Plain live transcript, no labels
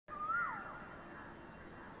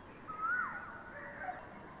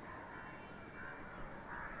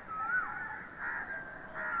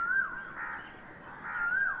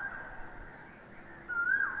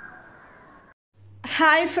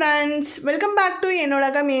Hi friends, welcome back to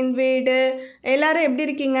enulagamenveedu. எல்லாரும் எப்படி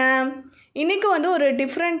இருக்கீங்க? இன்னைக்கு வந்து ஒரு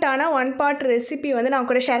டிஃபரண்டான ஒன் பார்ட் ரெசிபி வந்து நான்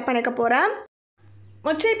கூட ஷேர் பண்ணிக்க போறேன்.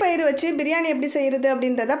 மொச்சை பயிறு வச்சு பிரியாணி எப்படி செய்யிறது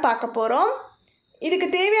அப்படின்றத பார்க்க போறோம். இதுக்கு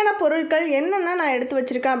தேவையான பொருட்கள் என்னென்ன நான் எடுத்து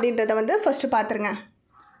வச்சிருக்கேன் அப்படின்றத வந்து ஃபர்ஸ்ட் பாத்துருங்க.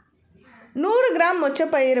 100 கிராம் மொச்சை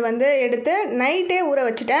பயிறு வந்து எடுத்து நைட்டே ஊற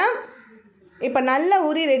வச்சிட்டேன். இப்போ நல்ல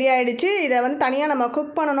ஊறி ரெடி ஆயிடுச்சு. இதை வந்து தனியாக நம்ம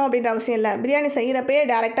குக் பண்ணணும் அப்படின்ற அவசியம் இல்லை. பிரியாணி செய்கிறப்பே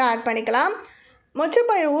டைரெக்டாக ஆட் பண்ணிக்கலாம்.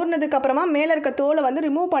 மொச்சப்பயிறு ஊறினதுக்கு அப்புறமா மேலே இருக்க தோலை வந்து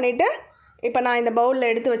ரிமூவ் பண்ணிவிட்டு இப்போ நான் இந்த பவுலில்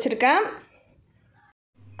எடுத்து வச்சுருக்கேன்.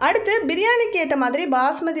 அடுத்து பிரியாணிக்கு ஏற்ற மாதிரி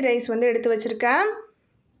பாஸ்மதி ரைஸ் வந்து எடுத்து வச்சுருக்கேன்.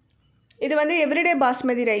 இது வந்து எவ்ரிடே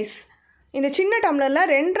பாஸ்மதி ரைஸ். இந்த சின்ன டம்ளரில்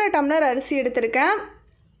 2.5 டம்ளர் அரிசி எடுத்திருக்கேன்.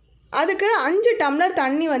 அதுக்கு 5 டம்ளர்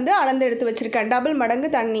தண்ணி வந்து அளந்து எடுத்து வச்சுருக்கேன். டபுள் மடங்கு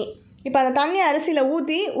தண்ணி. இப்போ அந்த தண்ணி அரிசியில்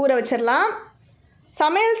ஊற்றி ஊற வச்சிடலாம்.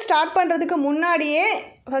 சமையல் ஸ்டார்ட் பண்ணுறதுக்கு முன்னாடியே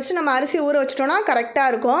ஃபஸ்ட்டு நம்ம அரிசி ஊற வச்சிட்டோன்னா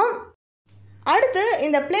கரெக்டாக இருக்கும். அடுத்து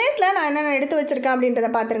இந்த பிளேட்டில் நான் என்னென்ன எடுத்து வச்சுருக்கேன் அப்படின்றத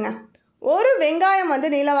பார்த்துருங்க. ஒரு வெங்காயம் வந்து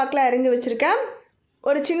நீளவாக்கில் அரிஞ்சு வச்சுருக்கேன்.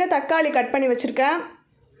 ஒரு சின்ன தக்காளி கட் பண்ணி வச்சுருக்கேன்.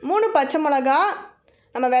 3 பச்சை மிளகா.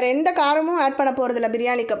 நம்ம வேறு எந்த காரமும் ஆட் பண்ண போகிறதில்ல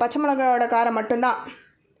பிரியாணிக்கு, பச்சை மிளகாயோட காரம் மட்டும்தான்.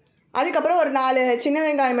 அதுக்கப்புறம் ஒரு 4 சின்ன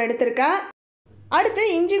வெங்காயம் எடுத்திருக்கேன். அடுத்து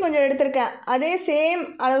இஞ்சி கொஞ்சம் எடுத்திருக்கேன். அதே சேம்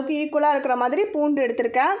அளவுக்கு ஈக்குவலாக இருக்கிற மாதிரி பூண்டு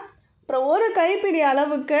எடுத்திருக்கேன். அப்புறம் ஒரு கைப்பிடி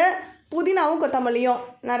அளவுக்கு புதினாவும் கொத்தமல்லியும்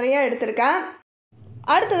நிறைய எடுத்திருக்கேன்.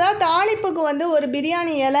 அடுத்ததாக தாளிப்புக்கு வந்து ஒரு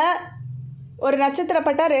பிரியாணி இலை, ஒரு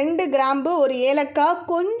நட்சத்திரப்பட்டை, 2 கிராம்பு, ஒரு ஏலக்காய்,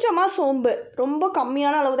 கொஞ்சமாக சோம்பு, ரொம்ப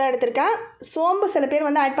கம்மியான அளவு தான் எடுத்திருக்கேன். சோம்பு சில பேர்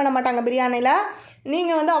வந்து ஆட் பண்ண மாட்டாங்க பிரியாணியில்.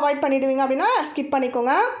 நீங்கள் வந்து அவாய்ட் பண்ணிவிடுவீங்க அப்படின்னா ஸ்கிப்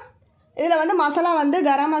பண்ணிக்கோங்க. இதில் வந்து மசாலா வந்து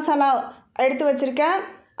கரம் மசாலா எடுத்து வச்சுருக்கேன்.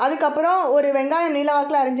 அதுக்கப்புறம் ஒரு வெங்காயம்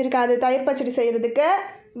நீளவாக்கில் அரிஞ்சிருக்கேன். அது தயிர் பச்சடி செய்கிறதுக்கு,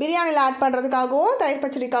 பிரியாணியில் ஆட் பண்ணுறதுக்காகவும் தயிர்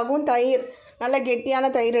பச்சடிக்காகவும் தயிர், நல்ல கெட்டியான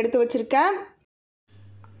தயிர் எடுத்து வச்சுருக்கேன்.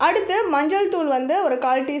 அடுத்து மஞ்சள் தூள் வந்து ஒரு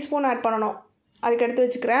 1/4 டீஸ்பூன் ஆட் பண்ணணும். அதுக்கு எடுத்து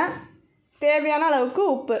வச்சுக்கிறேன். தேவையான அளவுக்கு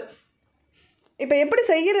உப்பு. இப்போ எப்படி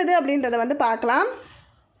செய்கிறது அப்படின்றத வந்து பார்க்கலாம்.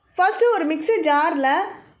 ஃபஸ்ட்டு ஒரு மிக்ஸி ஜாரில்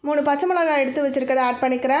 3 பச்சை மிளகாய் எடுத்து வச்சுருக்கதை ஆட்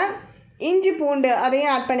பண்ணிக்கிறேன். இஞ்சி பூண்டு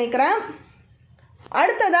அதையும் ஆட் பண்ணிக்கிறேன்.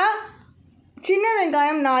 அடுத்ததாக சின்ன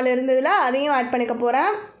வெங்காயம் 4 இருந்ததில் அதையும் ஆட் பண்ணிக்க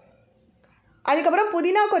போகிறேன். அதுக்கப்புறம்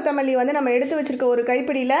புதினா கொத்தமல்லி வந்து நம்ம எடுத்து வச்சுருக்க ஒரு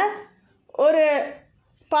கைப்பிடியில் ஒரு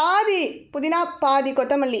பாதி புதினா பாதி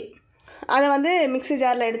கொத்தமல்லி அதை வந்து மிக்ஸி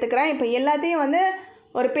ஜாரில் எடுத்துக்கிறேன். இப்போ எல்லாத்தையும் வந்து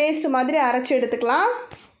ஒரு பேஸ்ட் மாதிரி அரைச்சி எடுத்துக்கலாம்.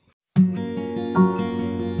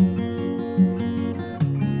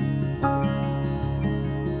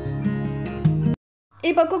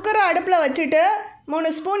 இப்போ குக்கரை அடுப்பில் வச்சுட்டு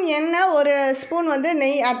 3 ஸ்பூன் எண்ணெய், 1 ஸ்பூன் வந்து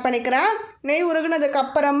நெய் ஆட் பண்ணிக்கிறேன். நெய்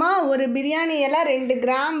உருகுனதுக்கப்புறமா ஒரு பிரியாணி இலை, 2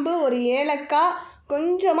 கிராம்பு, ஒரு ஏலக்காய்,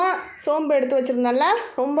 கொஞ்சமாக சோம்பு எடுத்து வச்சுருந்தேன்ல,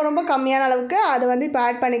 ரொம்ப கம்மியான அளவுக்கு, அதை வந்து இப்போ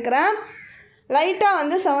ஆட் பண்ணிக்கிறேன். லைட்டாக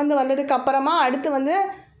வந்து சவந்து வந்ததுக்கப்புறமா அடுத்து வந்து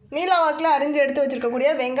நீளவாக்கில் அரிஞ்சு எடுத்து வச்சுருக்கக்கூடிய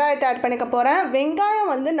வெங்காயத்தை ஆட் பண்ணிக்க போகிறேன்.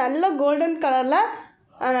 வெங்காயம் வந்து நல்ல கோல்டன்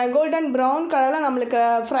ப்ரௌன் கலரில் நம்மளுக்கு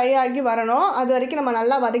ஃப்ரை ஆகி வரணும். அது வரைக்கும் நம்ம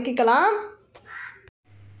நல்லா வதக்கிக்கலாம்.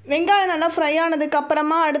 வெங்காயம் நல்லா ஃப்ரை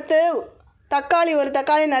ஆனதுக்கப்புறமா அடுத்து ஒரு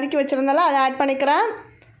தக்காளி நறுக்கி வச்சுருந்தால அதை ஆட் பண்ணிக்கிறேன்.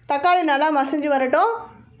 தக்காளி நல்லா மசிஞ்சு வரட்டும்.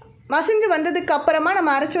 மசிஞ்சு வந்ததுக்கப்புறமா நம்ம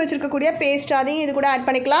அரைச்சி வச்சுருக்கக்கூடிய பேஸ்ட் அதையும் இது கூட ஆட்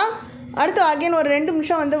பண்ணிக்கலாம். அடுத்து அகைன் ஒரு 2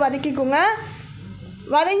 நிமிஷம் வந்து வதக்கிக்கோங்க.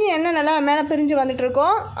 வதங்கி எண்ணெய் நல்லா மேலே பிரிஞ்சு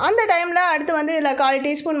வந்துட்டுருக்கோம். அந்த டைமில் அடுத்து வந்து இதில் 1/4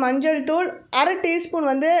 டீஸ்பூன் மஞ்சள் தூள், 1/2 டீஸ்பூன்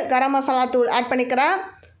வந்து கரம் மசாலா தூள் ஆட் பண்ணிக்கிறேன்.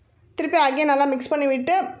 திருப்பி அகைன் நல்லா மிக்ஸ் பண்ணி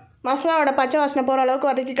விட்டு மசாலாவோட பச்சை வாசனை போகிற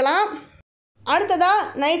அளவுக்கு வதக்கிக்கலாம். அடுத்ததாக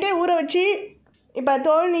நைட்டே ஊற வச்சு இப்போ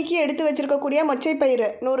தோல் நீக்கி எடுத்து வச்சுருக்கக்கூடிய மொச்சை பயிறு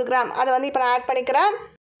 100 கிராம் அதை வந்து இப்போ நான் ஆட் பண்ணிக்கிறேன்.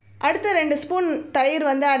 அடுத்து 2 ஸ்பூன் தயிர்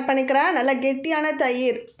வந்து ஆட் பண்ணிக்கிறேன். நல்லா கெட்டியான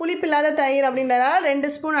தயிர், புளிப்பில்லாத தயிர் அப்படின்றதால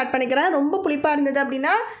 2 ஸ்பூன் ஆட் பண்ணிக்கிறேன். ரொம்ப புளிப்பாக இருந்தது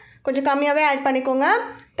அப்படின்னா கொஞ்சம் கம்மியாகவே ஆட் பண்ணிக்கோங்க.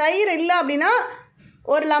 தயிர் இல்லை அப்படின்னா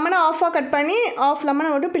ஒரு லெமனை ஆஃபாக கட் பண்ணி ஆஃப்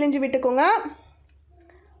லெமனை மட்டும் பிழிஞ்சு விட்டுக்கோங்க.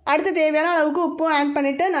 அடுத்து தேவையான அளவுக்கு உப்பும் ஆட்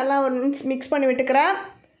பண்ணிவிட்டு நல்லா ஒரு மிக்ஸ் பண்ணி விட்டுக்கிறேன்.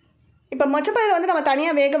 இப்போ மொச்சப்பயிறு வந்து நம்ம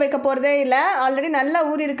தனியாக வேக வைக்க போகிறதே இல்லை. ஆல்ரெடி நல்லா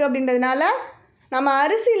ஊறி இருக்குது அப்படின்றதுனால நம்ம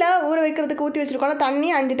அரிசியில் ஊற வைக்கிறதுக்கு ஊற்றி வச்சுருக்கோம்ல தண்ணி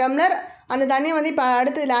 5 டம்ளர், அந்த தண்ணியை வந்து இப்போ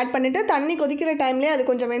அடுத்து இதில் ஆட் பண்ணிவிட்டு தண்ணி கொதிக்கிற டைம்லேயே அது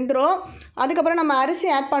கொஞ்சம் வெந்துடும். அதுக்கப்புறம் நம்ம அரிசி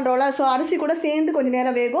ஆட் பண்ணுறோம்ல, ஸோ அரிசி கூட சேர்ந்து கொஞ்சம்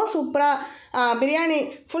நேரம் வேகும். சூப்பராக பிரியாணி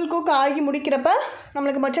ஃபுல் குக் ஆகி முடிக்கிறப்ப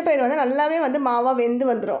நம்மளுக்கு மொச்சப்பயிறு வந்து நல்லாவே வந்து மாவாக வெந்து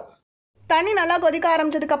வந்துடும். தண்ணி நல்லா கொதிக்க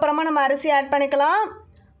ஆரம்பித்ததுக்கப்புறமா நம்ம அரிசி ஆட் பண்ணிக்கலாம்.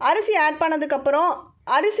 அரிசி ஆட் பண்ணதுக்கப்புறம்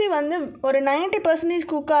அரிசி வந்து ஒரு 90%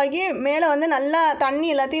 குக் ஆகி மேலே வந்து நல்லா தண்ணி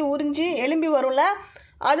எல்லாத்தையும் உறிஞ்சி எலும்பி வரும்ல,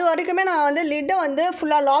 அது வரைக்குமே நான் வந்து லிட்டை வந்து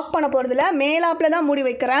ஃபுல்லாக லாக் பண்ண போகிறதில்ல, மேலாப்பில் தான் மூடி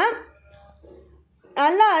வைக்கிறேன்.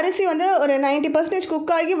 நல்லா அரிசி வந்து ஒரு 90%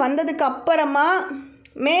 குக் ஆகி வந்ததுக்கு அப்புறமா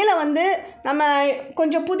மேலே வந்து நம்ம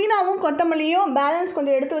கொஞ்சம் புதினாவும் கொத்தமல்லியும் பேலன்ஸ்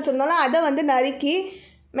கொஞ்சம் எடுத்து வச்சுருந்தோம்னா அதை வந்து நறுக்கி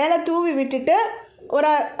மேலே தூவி விட்டுட்டு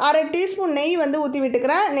ஒரு அரை டீஸ்பூன் நெய் வந்து ஊற்றி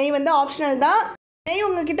விட்டுக்கிறேன். நெய் வந்து ஆப்ஷனல் தான். நெய்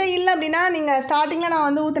உங்ககிட்ட இல்லை அப்படின்னா நீங்கள் ஸ்டார்டிங்கில் நான்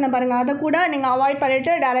வந்து ஊற்றினேன் பாருங்கள், அதை கூட நீங்கள் அவாய்ட்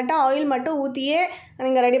பண்ணிவிட்டு டேரெக்டாக ஆயில் மட்டும் ஊற்றியே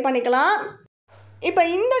நீங்கள் ரெடி பண்ணிக்கலாம். இப்போ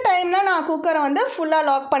இந்த டைமில் நான் குக்கரை வந்து ஃபுல்லாக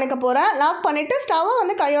லாக் பண்ணிக்க போகிறேன். லாக் பண்ணிவிட்டு ஸ்டவ்வை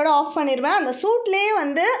வந்து கையோடு ஆஃப் பண்ணிடுவேன். அந்த சூட்லேயே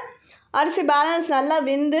வந்து அரிசி பேலன்ஸ் நல்லா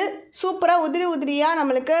வெந்து சூப்பராக உதிரியாக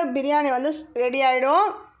நம்மளுக்கு பிரியாணி வந்து ரெடி ஆகிடும்.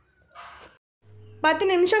 10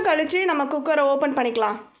 நிமிஷம் கழித்து நம்ம குக்கரை ஓப்பன்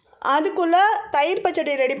பண்ணிக்கலாம். அதுக்குள்ளே தயிர்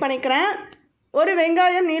பச்சடி ரெடி பண்ணிக்கிறேன். ஒரு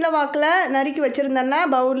வெங்காயம் நீல வாக்கில் நறுக்கி வச்சுருந்தேன்னா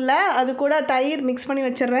பவுலில், அது கூட தயிர் மிக்ஸ் பண்ணி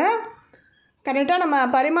வச்சிடுறேன். கரெக்டாக நம்ம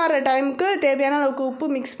பரிமாறுற டைமுக்கு தேவையான அளவுக்கு உப்பு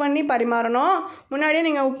மிக்ஸ் பண்ணி பரிமாறணும். முன்னாடியே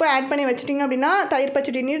நீங்கள் உப்பு ஆட் பண்ணி வச்சிட்டிங்க அப்படின்னா தயிர்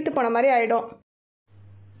பச்சடி நீர்த்து போன மாதிரி ஆகிடும்.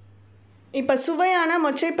 இப்போ சுவையான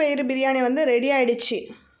மொச்சைப்பயிறு பிரியாணி வந்து ரெடி ஆகிடுச்சு.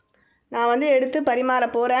 நான் வந்து எடுத்து பரிமாற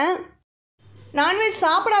போகிறேன். நான்வெஜ்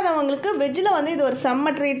சாப்பிடாதவங்களுக்கு வெஜ்ஜில் வந்து இது ஒரு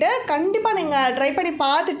செம்ம ட்ரீட்டு. கண்டிப்பாக நீங்கள் ட்ரை பண்ணி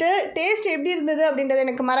பார்த்துட்டு டேஸ்ட் எப்படி இருந்தது அப்படின்றத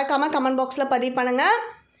எனக்கு மறக்காமல் கமெண்ட் பாக்ஸில் பதிவு பண்ணுங்கள்.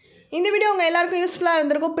 இந்த வீடியோ உங்கள் எல்லாருக்கும் யூஸ்ஃபுல்லாக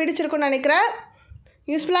இருந்திருக்கும், பிடிச்சிருக்குன்னு நினைக்கிறேன்.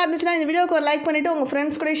 யூஸ்ஃபுல்லாக இருந்துச்சுன்னா இந்த வீடியோக்கு ஒரு லைக் பண்ணிவிட்டு உங்கள்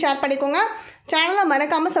ஃப்ரெண்ட்ஸ் கூட ஷேர் பண்ணிக்கோங்க. சேனலை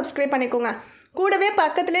மறக்காமல் சப்ஸ்கிரைப் பண்ணிக்கோங்க. கூடவே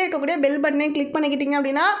பக்கத்துலேயே இருக்கக்கூடிய பெல் பட்டனையும் கிளிக் பண்ணிக்கிட்டிங்க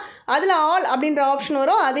அப்படின்னா அதில் ஆல் அப்படின்ற ஆப்ஷன்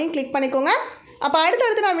வரும், அதையும் கிளிக் பண்ணிக்கோங்க. அப்போ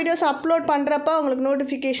அடுத்தடுத்து நான் வீடியோஸ் அப்லோட் பண்ணுறப்ப உங்களுக்கு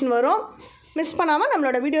நோட்டிஃபிகேஷன் வரும். மிஸ் பண்ணாமல்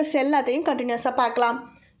நம்மளோட வீடியோஸ் எல்லாத்தையும் கண்டினியூஸாக பார்க்கலாம்.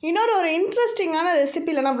 ஒரு இன்ட்ரெஸ்டிங்கான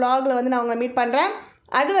ரெசிபி இல்லைனா vlogல வந்து நான் உங்களை மீட் பண்ணுறேன்.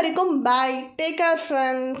 அது வரைக்கும் பாய், டேக் கேர்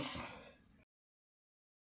ஃப்ரெண்ட்ஸ்.